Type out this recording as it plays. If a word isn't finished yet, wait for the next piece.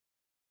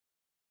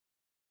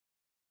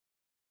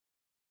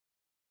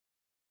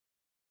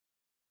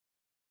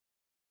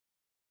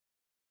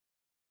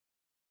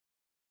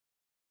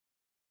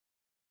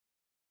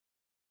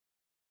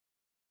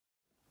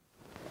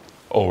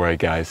Alright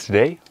guys,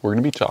 today we're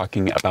going to be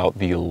talking about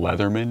the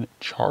Leatherman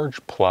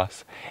Charge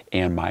Plus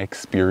and my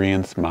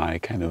experience, my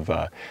kind of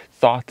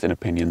thoughts and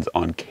opinions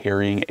on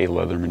carrying a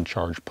Leatherman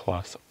Charge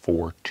Plus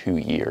for 2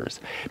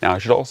 years. Now I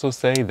should also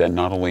say that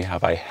not only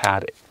have I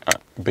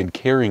been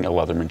carrying a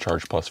Leatherman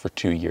Charge Plus for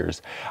 2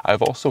 years,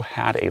 I've also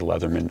had a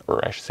Leatherman,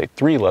 or I should say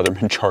 3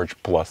 Leatherman Charge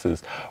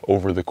Pluses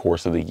over the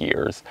course of the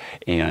years.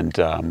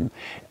 And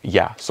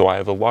yeah, so I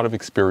have a lot of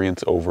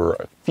experience over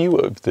a few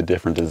of the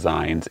different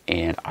designs,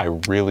 and I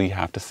really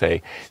have to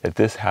say that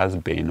this has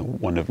been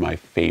one of my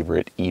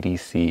favorite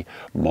EDC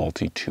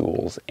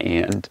multi-tools.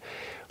 And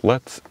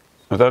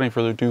without any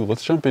further ado,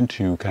 let's jump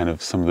into kind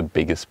of some of the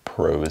biggest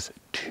pros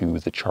to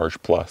the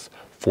Charge Plus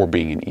for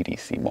being an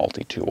EDC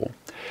multi-tool.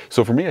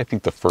 So for me, I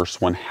think the first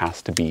one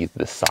has to be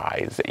the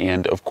size.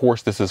 And of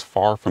course, this is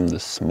far from the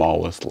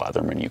smallest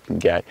Leatherman you can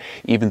get.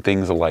 Even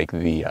things like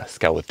the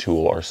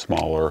Skeletool are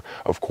smaller.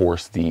 Of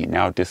course, the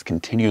now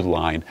discontinued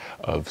line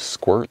of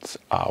squirts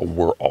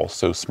were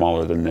also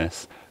smaller than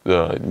this.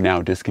 The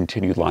now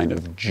discontinued line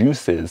of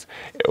juices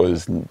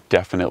was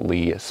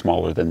definitely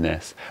smaller than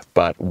this.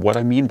 But what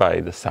I mean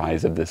by the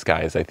size of this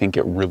guy is I think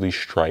it really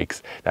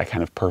strikes that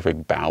kind of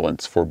perfect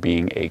balance for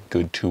being a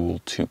good tool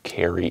to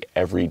carry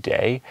every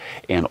day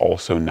and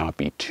also not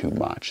be too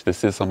much.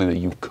 This is something that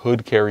you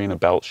could carry in a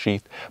belt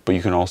sheath, but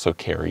you can also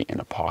carry in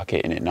a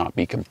pocket and it not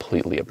be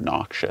completely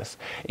obnoxious.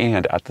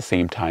 And at the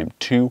same time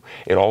too,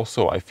 it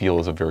also I feel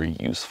is a very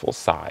useful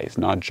size,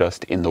 not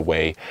just in the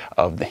way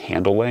of the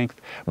handle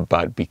length,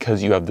 but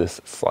because you have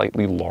this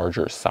slightly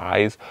larger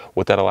size,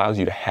 what that allows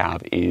you to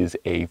have is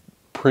a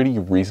pretty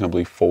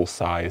reasonably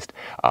full-sized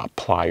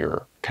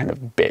plier kind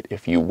of bit,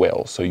 if you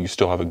will. So you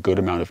still have a good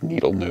amount of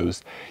needle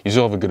nose. You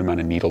still have a good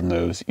amount of needle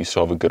nose. You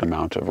still have a good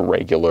amount of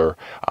regular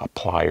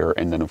plier.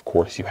 And then of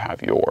course you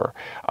have your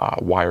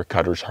wire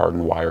cutters,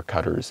 hardened wire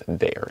cutters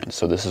there. And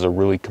so this is a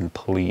really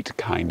complete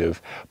kind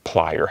of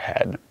plier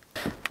head.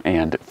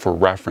 And for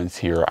reference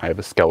here, I have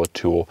a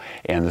Skeletool,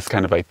 and this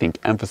kind of, I think,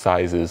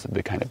 emphasizes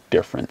the kind of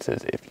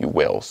differences, if you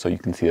will. So you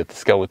can see that the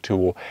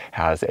Skeletool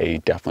has a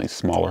definitely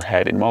smaller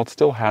head, and while it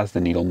still has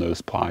the needle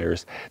nose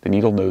pliers, the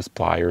needle nose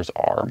pliers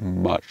are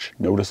much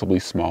noticeably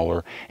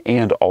smaller,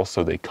 and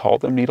also they call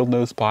them needle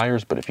nose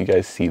pliers, but if you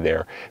guys see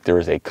there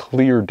is a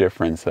clear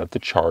difference that the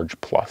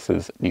Charge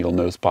Plus's needle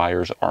nose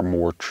pliers are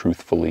more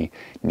truthfully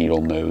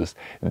needle nose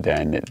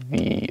than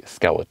the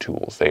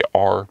Skeletools. They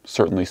are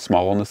certainly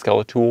small on the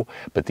Skeletool,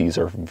 but these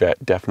are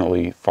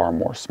definitely far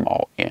more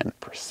small and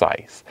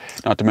precise.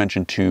 Not to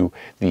mention too,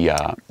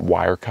 the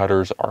wire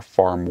cutters are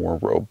far more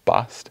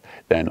robust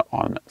than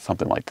on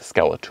something like the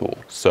Skeletool.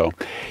 So,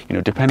 you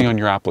know, depending on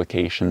your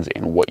applications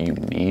and what you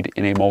need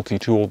in a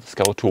multi-tool, the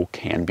Skeletool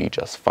can be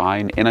just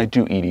fine. And I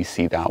do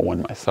EDC that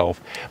one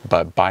myself,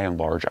 but by and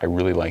large, I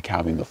really like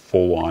having the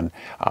full-on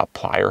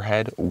plier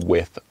head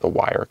with the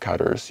wire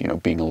cutters, you know,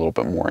 being a little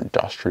bit more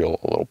industrial,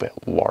 a little bit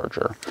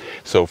larger.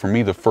 So for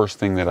me, the first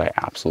thing that I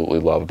absolutely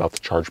love about the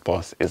Charge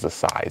Plus is the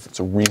size. It's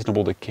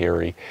reasonable to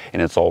carry,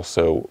 and it's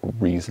also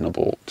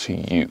reasonable to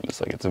use.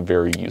 Like, it's a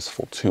very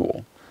useful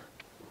tool.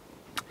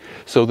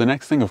 So the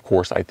next thing, of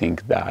course, I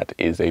think that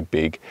is a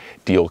big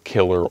deal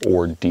killer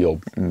or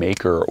deal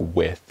maker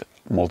with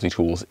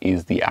multi-tools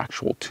is the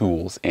actual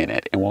tools in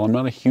it. And while I'm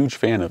not a huge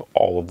fan of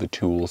all of the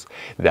tools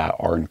that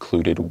are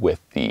included with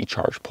the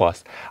Charge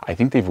Plus, I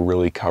think they've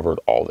really covered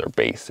all their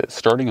bases.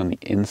 Starting on the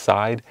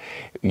inside,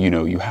 you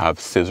know, you have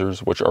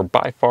scissors, which are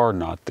by far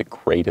not the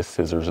greatest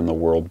scissors in the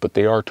world, but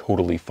they are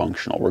totally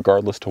functional,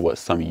 regardless to what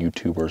some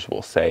YouTubers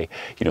will say.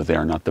 You know, they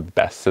are not the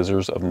best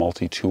scissors of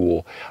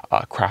multi-tool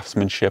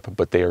craftsmanship,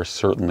 but they are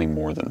certainly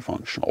more than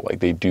functional.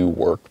 Like, they do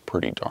work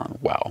pretty darn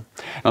well.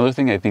 Another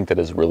thing I think that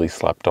is really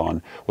slept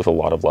on with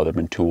a lot of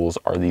Leatherman tools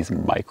are these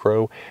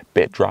micro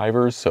bit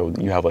drivers. So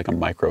you have like a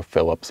micro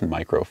Phillips,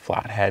 micro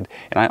flathead,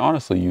 and I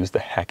honestly use the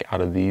heck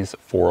out of these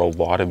for a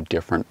lot of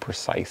different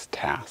precise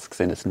tasks.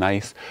 And it's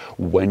nice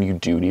when you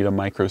do need a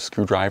micro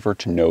screwdriver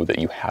to know that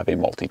you have a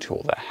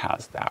multi-tool that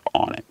has that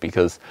on it,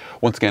 because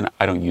once again,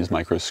 I don't use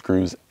micro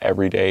screws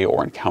every day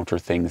or encounter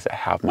things that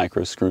have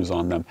micro screws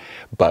on them,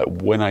 but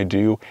when I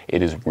do,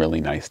 it is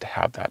really nice to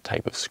have that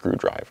type of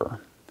screwdriver.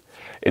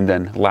 And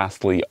then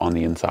lastly, on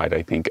the inside,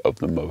 I think of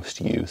the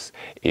most use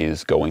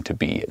is going to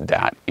be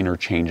that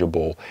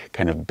interchangeable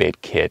kind of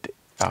bit kit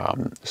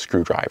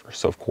screwdriver.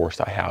 So of course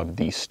I have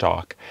the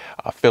stock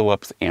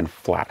Phillips and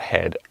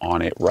flathead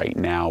on it right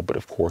now, but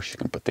of course you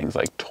can put things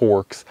like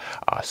Torx,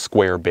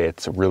 square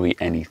bits, really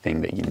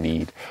anything that you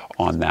need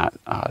on that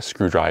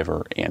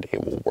screwdriver, and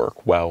it will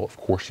work well. Of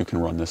course you can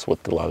run this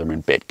with the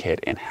Leatherman bit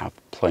kit and have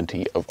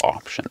plenty of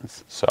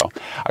options. So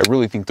I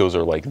really think those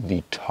are like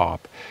the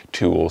top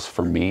tools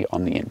for me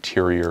on the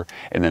interior.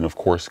 And then of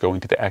course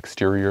going to the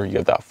exterior, you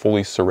have that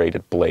fully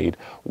serrated blade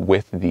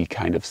with the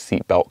kind of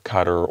seatbelt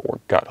cutter or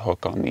gut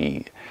hook on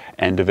the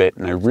end of it.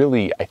 And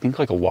I think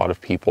like a lot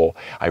of people,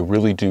 I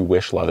really do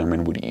wish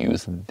Leatherman would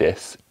use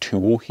this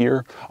tool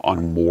here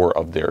on more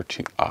of their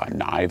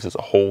knives as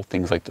a whole.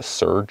 Things like the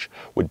Surge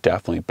would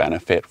definitely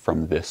benefit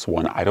from this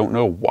one. I don't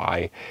know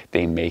why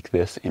they make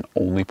this and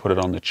only put it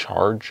on the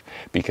Charge,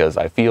 because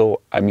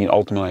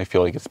ultimately I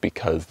feel like it's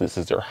because this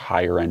is their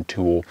higher end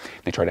tool.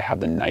 They try to have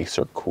the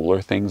nicer,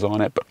 cooler things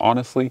on it. But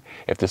honestly,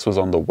 if this was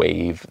on the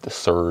Wave, the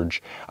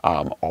Surge,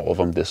 all of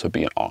them, this would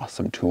be an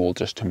awesome tool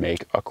just to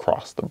make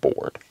across the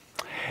board.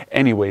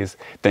 Anyways,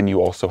 then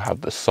you also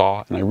have the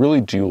saw, and I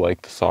really do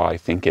like the saw. I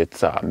think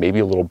it's maybe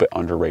a little bit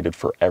underrated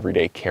for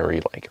everyday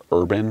carry, like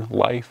urban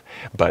life,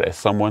 but as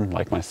someone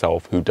like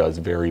myself who does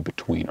vary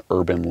between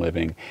urban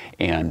living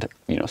and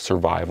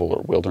survival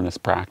or wilderness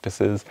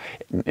practices,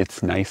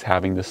 it's nice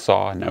having the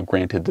saw. Now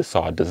granted, the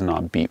saw does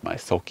not beat my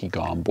Silky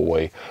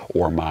Gomboy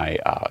or my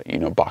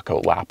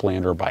Baco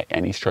Laplander by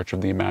any stretch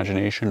of the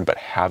imagination, but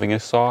having a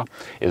saw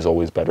is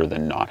always better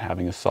than not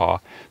having a saw,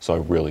 so I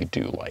really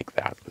do like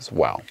that as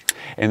well.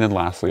 And then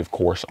lastly, of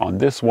course, on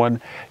this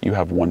one, you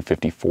have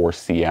 154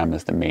 cm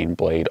as the main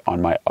blade.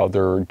 On my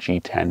other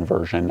G10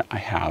 version, I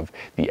have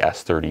the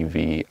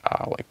S30V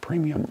like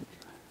premium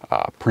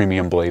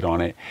blade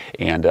on it,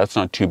 and that's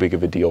not too big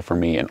of a deal for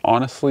me. And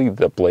honestly,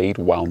 the blade,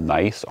 while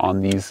nice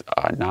on these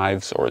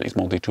knives or these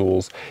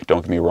multi-tools,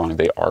 don't get me wrong,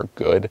 they are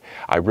good.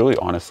 I really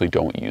honestly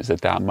don't use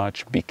it that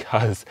much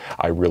because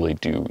I really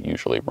do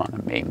usually run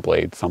a main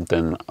blade,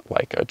 something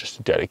like just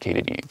a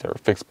dedicated either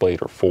fixed blade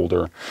or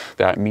folder.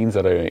 That means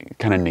that it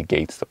kind of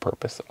negates the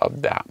purpose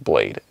of that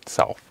blade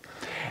itself.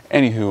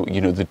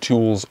 Anywho, the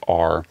tools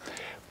are,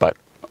 but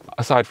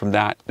aside from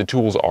that, the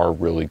tools are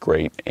really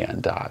great,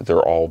 and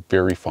they're all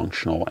very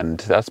functional, and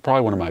that's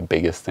probably one of my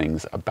biggest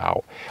things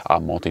about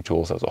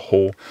multi-tools as a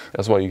whole.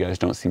 That's why you guys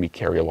don't see me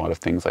carry a lot of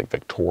things like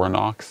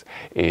Victorinox.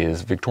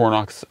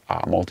 Victorinox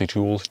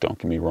multi-tools, don't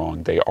get me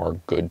wrong, they are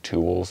good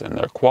tools and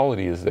their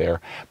quality is there,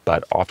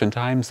 but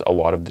oftentimes a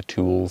lot of the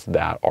tools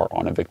that are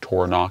on a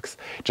Victorinox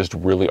just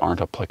really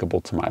aren't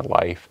applicable to my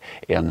life,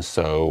 and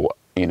so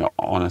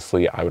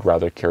honestly, I would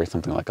rather carry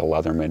something like a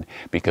Leatherman,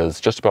 because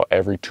just about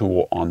every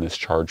tool on this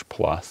Charge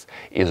Plus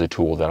is a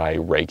tool that I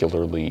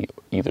regularly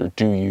either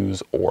do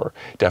use or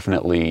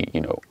definitely,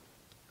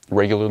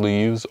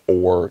 regularly use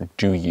or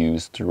do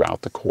use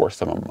throughout the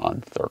course of a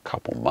month or a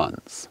couple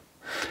months.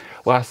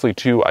 Lastly,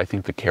 too, I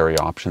think the carry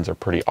options are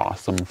pretty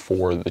awesome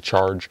for the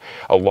Charge.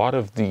 A lot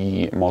of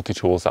the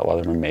multi-tools that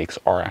Leatherman makes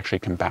are actually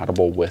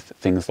compatible with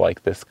things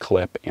like this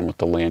clip and with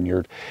the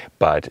lanyard,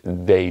 but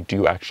they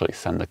do actually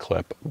send the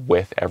clip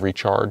with every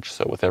Charge.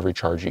 So with every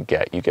Charge you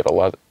get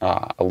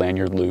a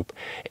lanyard loop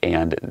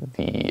and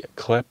the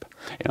clip.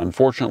 And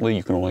unfortunately,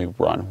 you can only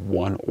run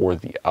one or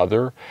the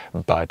other,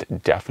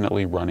 but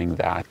definitely running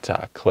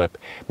that clip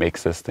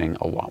makes this thing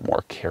a lot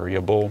more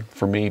carryable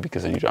for me,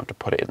 because then you don't have to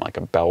put it in like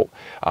a belt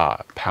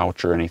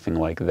pouch or anything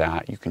like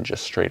that. You can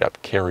just straight up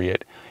carry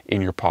it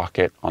in your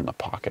pocket on the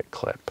pocket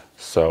clip.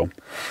 So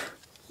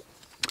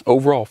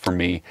overall for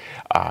me,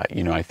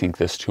 I think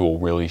this tool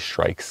really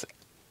strikes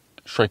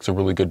a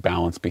really good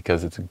balance,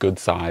 because it's a good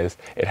size.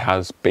 It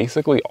has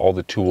basically all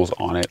the tools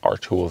on it are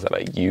tools that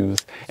I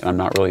use, and I'm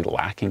not really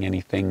lacking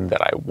anything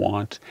that I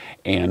want.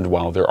 And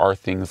while there are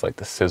things like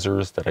the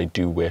scissors that I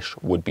do wish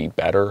would be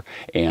better,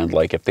 and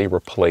like if they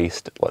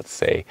replaced, let's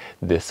say,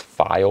 this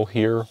file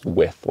here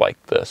with like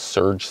the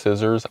Surge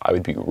scissors, I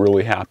would be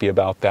really happy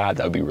about that.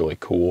 That would be really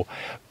cool.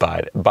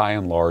 But by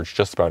and large,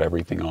 just about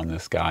everything on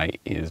this guy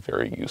is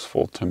very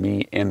useful to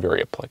me and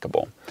very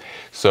applicable.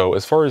 So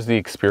as far as the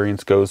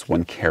experience goes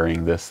when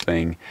carrying this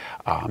thing,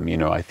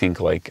 I think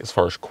like as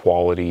far as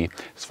quality,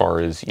 as far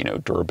as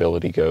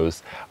durability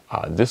goes,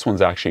 this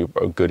one's actually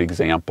a good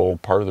example.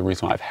 Part of the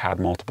reason why I've had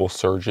multiple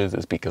Surges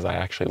is because I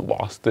actually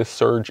lost this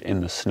Surge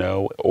in the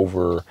snow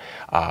over,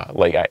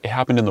 it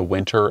happened in the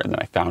winter and then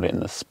I found it in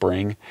the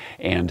spring.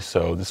 And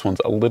so this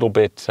one's a little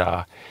bit,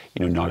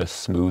 not as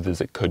smooth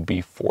as it could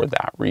be for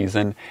that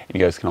reason. And you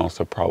guys can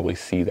also probably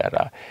see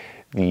that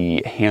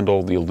the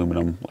handle, the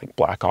aluminum, like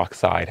black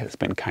oxide, has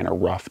been kind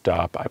of roughed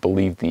up. I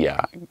believe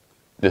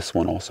this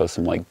one also has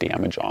some like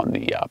damage on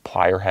the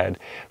plier head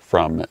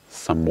from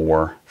some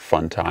more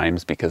fun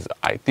times, because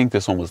I think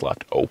this one was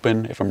left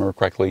open, if I remember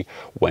correctly,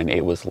 when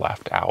it was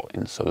left out.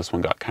 And so this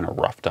one got kind of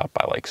roughed up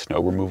by like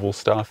snow removal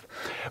stuff.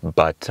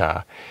 But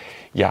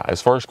yeah,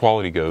 as far as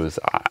quality goes,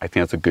 I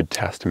think that's a good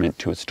testament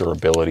to its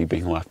durability,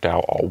 being left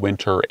out all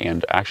winter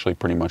and actually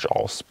pretty much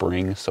all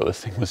spring. So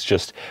this thing was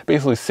just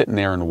basically sitting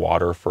there in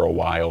water for a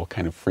while,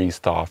 kind of freeze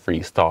thaw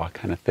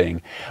kind of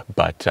thing.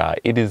 But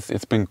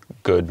it's been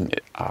good.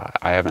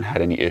 I haven't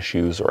had any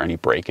issues or any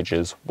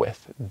breakages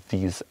with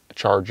these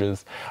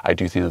charges. I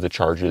do think that the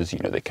charges, you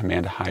know, they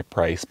command a high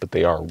price, but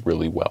they are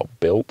really well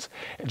built,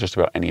 just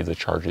about any of the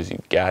charges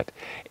you get.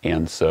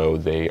 And so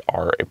they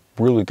are a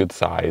really good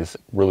size,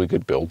 really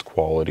good build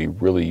quality,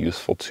 really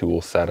useful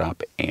tool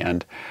setup.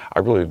 And I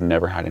really have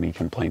never had any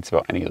complaints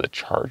about any of the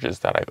charges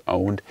that I've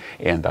owned.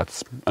 And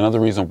that's another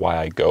reason why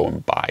I go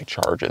and buy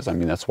charges. I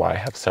mean, that's why I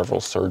have several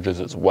surges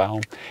as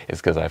well, is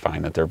because I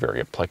find that they're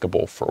very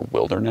applicable for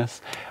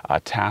wilderness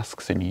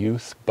tasks and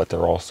use, but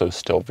they're also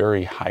still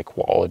very high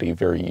quality,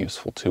 very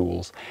useful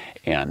tools.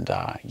 And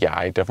yeah,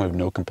 I definitely have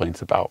no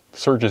complaints about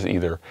surges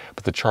either,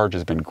 but the charge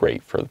has been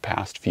great for the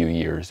past few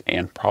years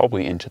and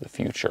probably into the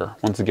future.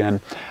 Once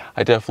again,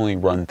 I definitely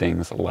run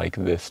things like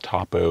this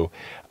Topo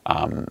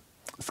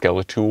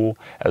Skeletool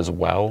as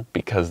well,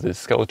 because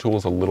this Skeletool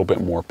is a little bit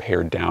more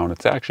pared down.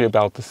 It's actually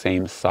about the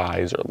same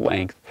size or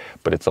length,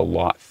 but it's a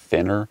lot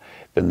thinner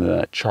than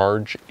the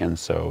charge. And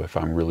so if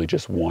I'm really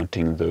just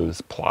wanting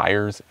those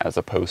pliers as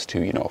opposed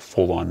to, you know, a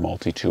full-on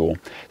multi-tool,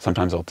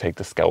 sometimes I'll take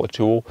the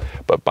Skeletool.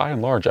 But by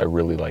and large, I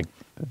really like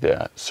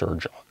the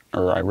Surge,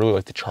 or I really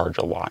like the charge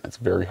a lot. It's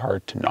very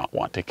hard to not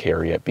want to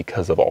carry it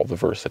because of all the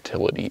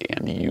versatility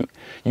and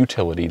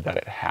utility that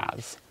it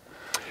has.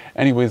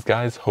 Anyways,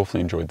 guys,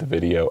 hopefully you enjoyed the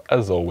video.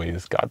 As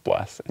always, God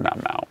bless, and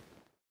I'm out.